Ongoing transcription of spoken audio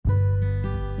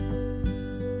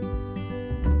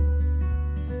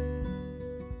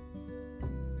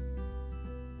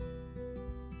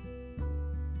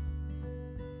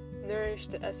cherish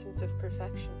the essence of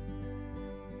perfection.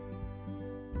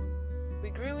 We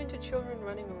grew into children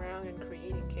running around and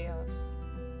creating chaos.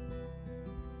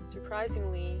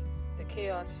 Surprisingly, the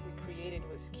chaos we created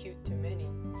was cute to many.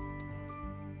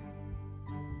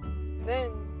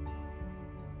 Then,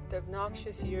 the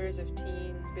obnoxious years of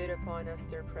teen bid upon us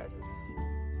their presence.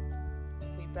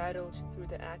 We battled through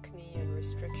the acne and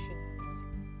restrictions,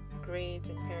 grades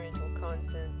and parental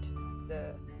consent,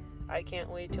 the I can't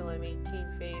wait till I'm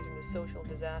 18 phase and the social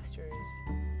disasters,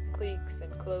 cliques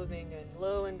and clothing, and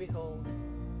lo and behold,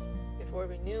 before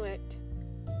we knew it,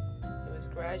 it was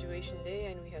graduation day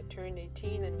and we had turned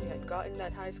 18 and we had gotten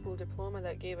that high school diploma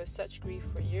that gave us such grief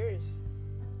for years.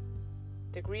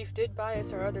 The grief did buy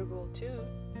us our other goal too.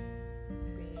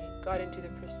 We got into the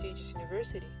prestigious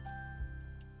university.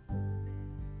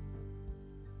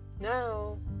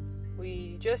 Now,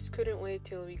 we just couldn't wait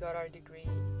till we got our degree.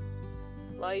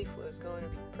 Life was going to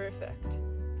be perfect.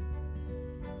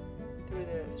 Through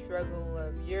the struggle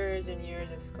of years and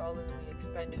years of scholarly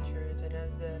expenditures, and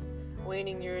as the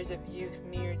waning years of youth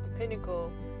neared the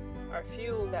pinnacle, our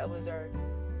fuel, that was our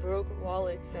broke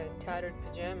wallets and tattered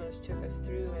pajamas, took us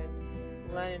through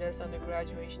and landed us on the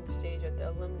graduation stage at the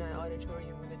alumni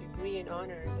auditorium with a degree in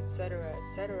honors, etc.,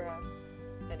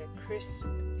 and a crisp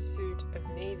suit of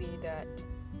navy that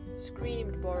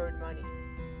screamed borrowed money.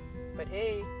 But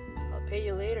hey, I'll pay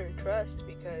you later, trust,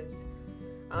 because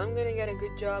I'm gonna get a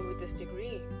good job with this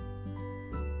degree.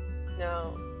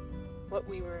 Now, what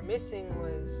we were missing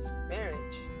was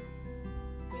marriage.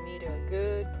 We need a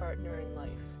good partner in life.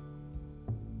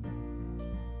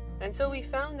 And so we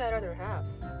found that other half,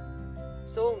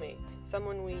 soulmate,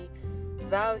 someone we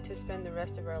vowed to spend the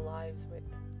rest of our lives with.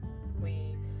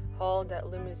 We hauled that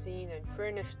limousine and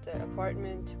furnished the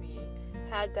apartment. We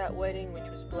had that wedding, which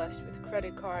was blessed with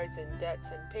credit cards and debts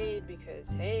and paid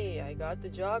because, hey, I got the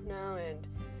job now and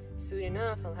soon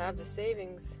enough I'll have the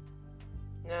savings.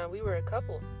 Now, we were a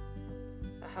couple.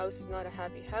 A house is not a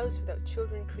happy house without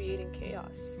children creating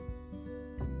chaos.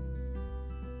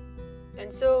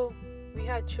 And so, we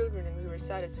had children and we were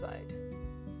satisfied.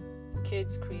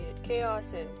 Kids created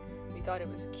chaos and we thought it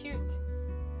was cute.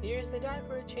 Here's the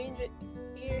diaper, change it.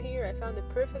 Here, I found the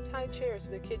perfect high chair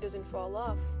so the kid doesn't fall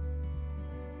off.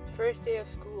 First day of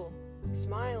school.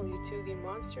 Smile, you toothy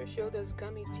monster, show those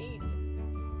gummy teeth.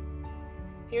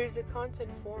 Here's the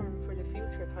consent form for the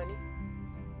field trip, honey.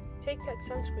 Take that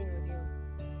sunscreen with you.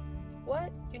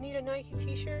 What? You need a Nike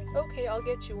t-shirt? Okay, I'll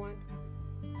get you one.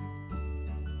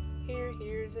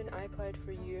 Here's an iPod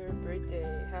for your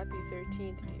birthday. Happy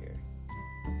 13th, dear.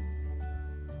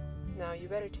 Now you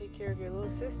better take care of your little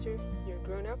sister. You're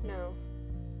grown up now.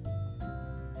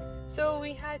 So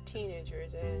we had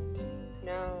teenagers, and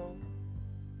now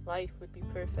life would be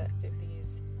perfect if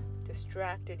these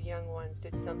distracted young ones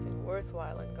did something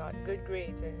worthwhile and got good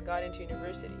grades and got into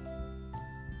university.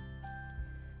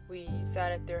 We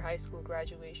sat at their high school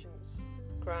graduations,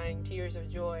 crying tears of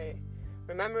joy,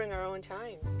 remembering our own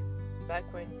times, back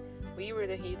when we were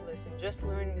the heedless and just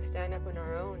learning to stand up on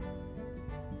our own.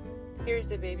 Here's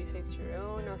the baby picture.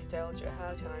 Oh, nostalgia,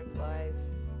 how time flies.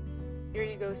 Here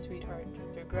you go, sweetheart.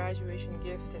 Your graduation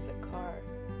gift is a car.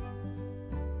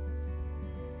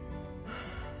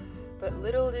 But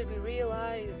little did we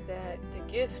realize that the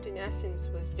gift in essence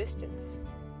was distance.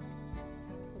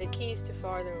 The keys to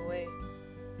farther away.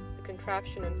 The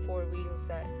contraption on four wheels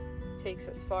that takes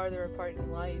us farther apart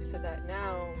in life, so that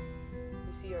now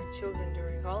we see our children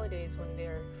during holidays when they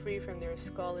are free from their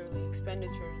scholarly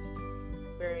expenditures,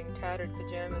 wearing tattered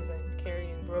pajamas and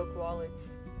carrying broke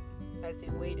wallets as they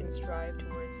wait and strive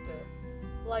towards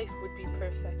the life would be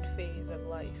perfect phase of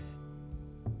life.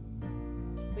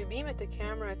 We beam at the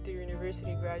camera at their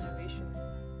university graduation,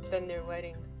 then their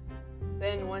wedding,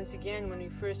 then once again when we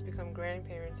first become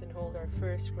grandparents and hold our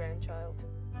first grandchild.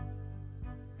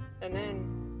 And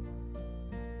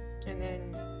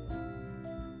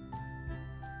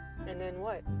then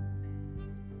what?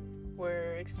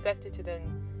 We're expected to then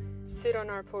sit on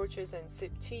our porches and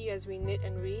sip tea as we knit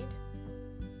and read,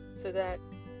 so that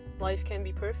life can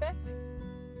be perfect?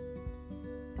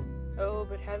 Oh,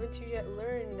 but haven't you yet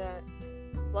learned that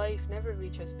life never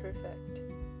reaches perfect?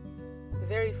 The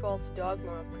very false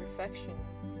dogma of perfection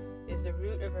is the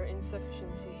root of our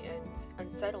insufficiency and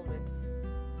unsettlements.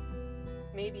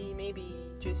 Maybe,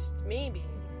 just maybe,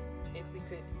 if we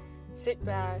could sit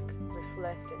back,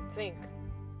 reflect, and think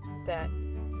that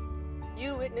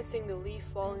you witnessing the leaf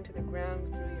falling to the ground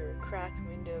through your cracked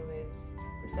window is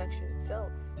perfection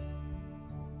itself.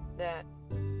 That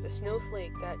the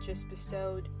snowflake that just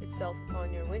bestowed itself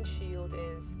upon your windshield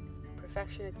is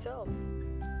perfection itself.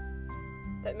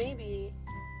 That maybe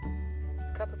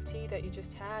a cup of tea that you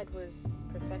just had was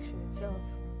perfection itself.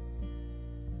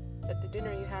 That the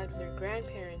dinner you had with your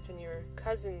grandparents and your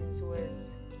cousins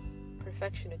was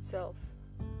perfection itself.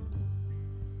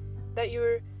 That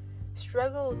your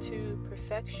struggle to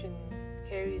perfection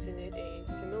carries in it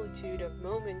a similitude of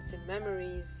moments and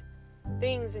memories,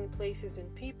 things and places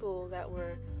and people that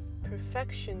were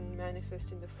perfection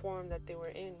manifest in the form that they were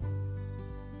in.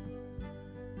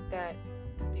 That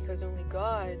because only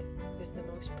God is the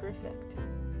most perfect.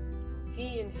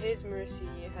 He in His mercy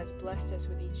has blessed us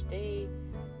with each day,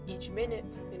 each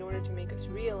minute, in order to make us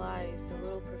realize the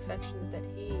little perfections that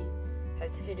He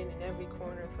has hidden in every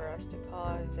corner for us to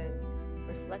pause and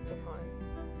reflect upon.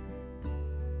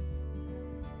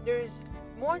 There's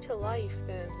more to life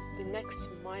than the next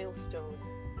milestone.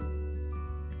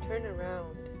 Turn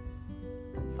around,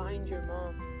 find your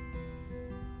mom,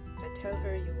 and tell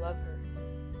her you love her.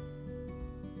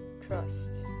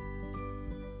 Trust.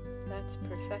 That's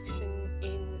perfection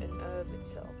in and of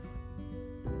itself.